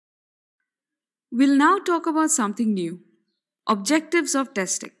We'll now talk about something new, objectives of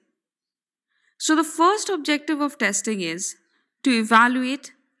testing. So the first objective of testing is to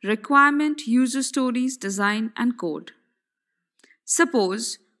evaluate requirement, user stories, design and code.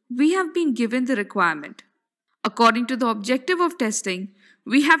 Suppose we have been given the requirement. According to the objective of testing,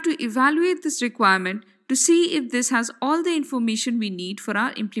 we have to evaluate this requirement to see if this has all the information we need for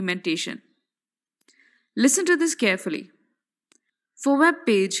our implementation. Listen to this carefully. For web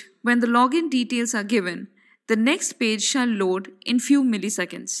page, when the login details are given, the next page shall load in few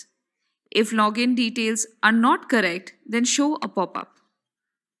milliseconds. If login details are not correct, then show a pop-up.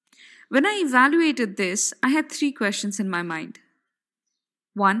 When I evaluated this, I had 3 questions in my mind.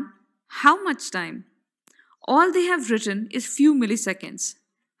 1. How much time? All they have written is few milliseconds.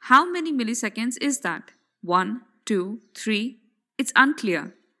 How many milliseconds is that? 1, 2, 3? It's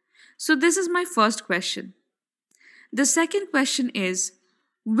unclear. So this is my first question. The second question is,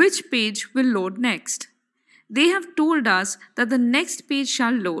 which page will load next? They have told us that the next page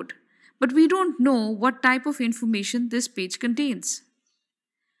shall load, but we don't know what type of information this page contains.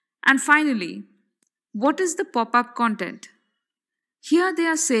 And finally, what is the pop-up content? Here they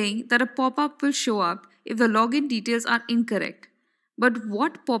are saying that a pop-up will show up if the login details are incorrect. But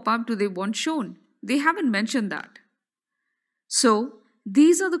what pop-up do they want shown? They haven't mentioned that. So,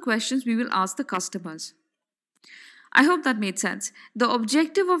 these are the questions we will ask the customers. I hope that made sense. The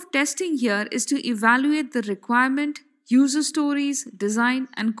objective of testing here is to evaluate the requirement, user stories, design,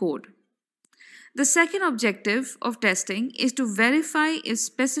 and code. The second objective of testing is to verify if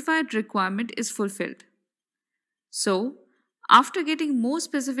specified requirement is fulfilled. So, after getting more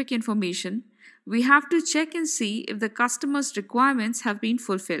specific information, we have to check and see if the customer's requirements have been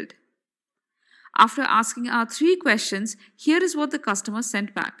fulfilled. After asking our 3 questions, here is what the customer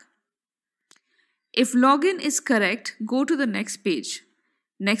sent back. If login is correct, go to the next page.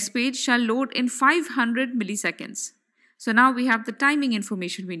 Next page shall load in 500 milliseconds. So now we have the timing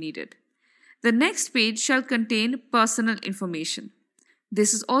information we needed. The next page shall contain personal information.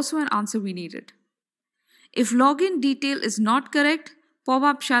 This is also an answer we needed. If login detail is not correct,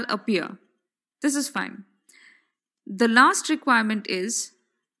 pop-up shall appear. This is fine. The last requirement is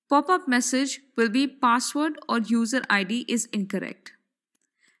pop-up message will be password or user ID is incorrect.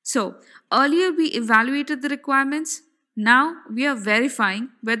 So, earlier we evaluated the requirements. Now we are verifying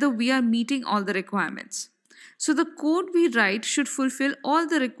whether we are meeting all the requirements. So the code we write should fulfill all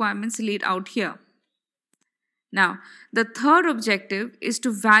the requirements laid out here. Now, the third objective is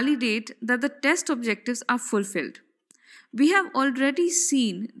to validate that the test objectives are fulfilled. We have already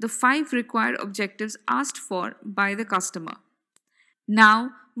seen the 5 required objectives asked for by the customer.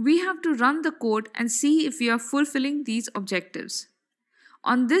 Now, we have to run the code and see if we are fulfilling these objectives.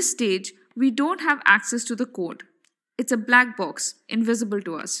 On this stage, we don't have access to the code. It's a black box, invisible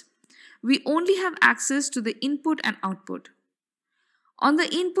to us. We only have access to the input and output. On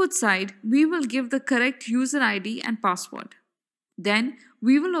the input side, we will give the correct user ID and password. Then,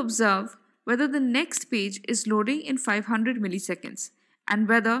 we will observe whether the next page is loading in 500 milliseconds and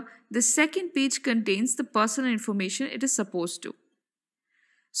whether the second page contains the personal information it is supposed to.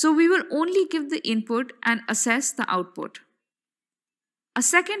 So, we will only give the input and assess the output. A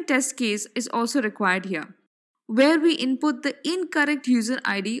second test case is also required here, where we input the incorrect user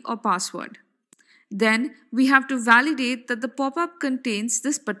ID or password. Then we have to validate that the pop-up contains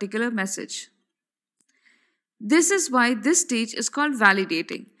this particular message. This is why this stage is called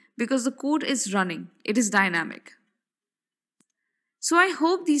validating, because the code is running, it is dynamic. So I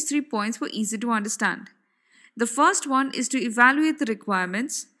hope these 3 points were easy to understand. The first one is to evaluate the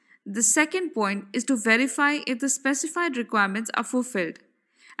requirements. The second point is to verify if the specified requirements are fulfilled.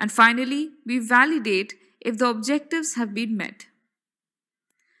 And finally, we validate if the objectives have been met.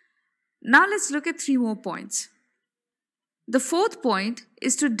 Now let's look at 3 more points. The fourth point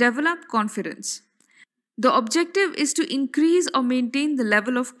is to develop confidence. The objective is to increase or maintain the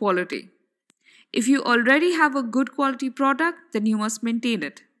level of quality. If you already have a good quality product, then you must maintain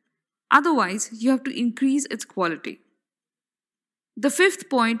it. Otherwise, you have to increase its quality. The fifth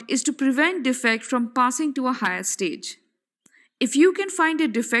point is to prevent defect from passing to a higher stage. If you can find a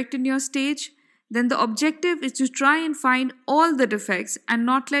defect in your stage, then the objective is to try and find all the defects and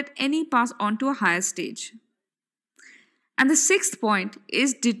not let any pass on to a higher stage. And the sixth point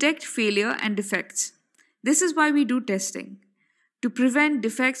is detect failure and defects. This is why we do testing, to prevent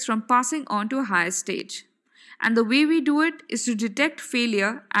defects from passing on to a higher stage. And the way we do it is to detect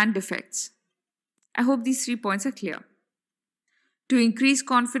failure and defects. I hope these 3 points are clear. To increase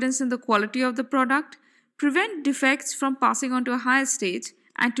confidence in the quality of the product, prevent defects from passing on to a higher stage,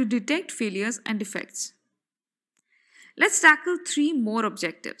 and to detect failures and defects. Let's tackle 3 more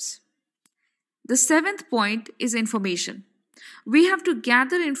objectives. The seventh point is information. We have to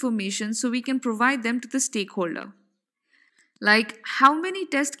gather information so we can provide them to the stakeholder. Like, how many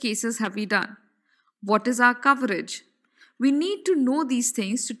test cases have we done? What is our coverage? We need to know these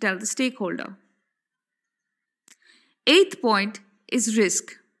things to tell the stakeholder. Eighth point is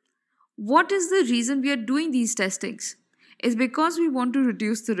risk. What is the reason we are doing these testings? It's because we want to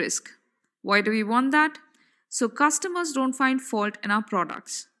reduce the risk. Why do we want that? So customers don't find fault in our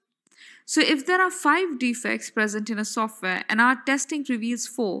products. So if there are 5 defects present in a software and our testing reveals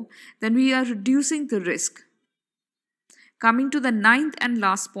 4, then we are reducing the risk. Coming to the ninth and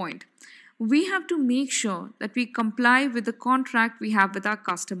last point, we have to make sure that we comply with the contract we have with our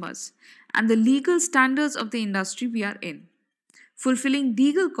customers and the legal standards of the industry we are in. Fulfilling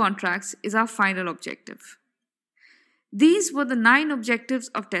legal contracts is our final objective. These were the 9 objectives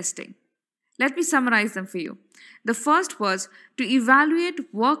of testing. Let me summarize them for you. The first was to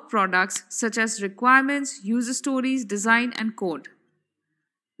evaluate work products such as requirements, user stories, design, and code.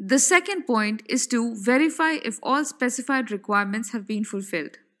 The second point is to verify if all specified requirements have been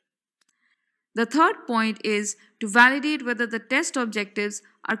fulfilled. The third point is to validate whether the test objectives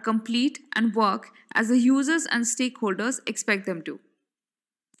are complete and work as the users and stakeholders expect them to.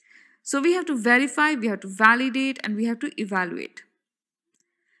 So we have to verify, we have to validate, and we have to evaluate.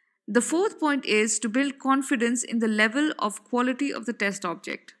 The fourth point is to build confidence in the level of quality of the test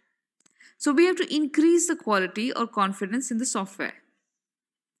object. So we have to increase the quality or confidence in the software.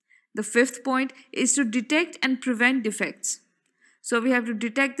 The fifth point is to detect and prevent defects. So we have to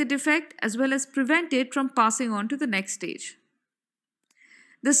detect the defect as well as prevent it from passing on to the next stage.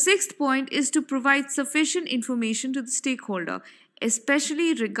 The sixth point is to provide sufficient information to the stakeholder,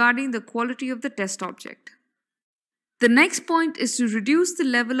 especially regarding the quality of the test object. The next point is to reduce the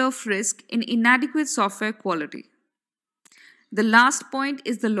level of risk in inadequate software quality. The last point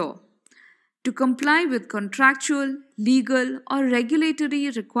is the law. To comply with contractual, legal, or regulatory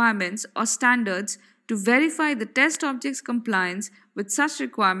requirements or standards to verify the test object's compliance with such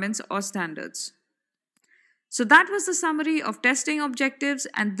requirements or standards. So that was the summary of testing objectives,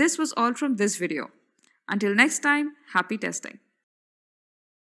 and this was all from this video. Until next time, happy testing.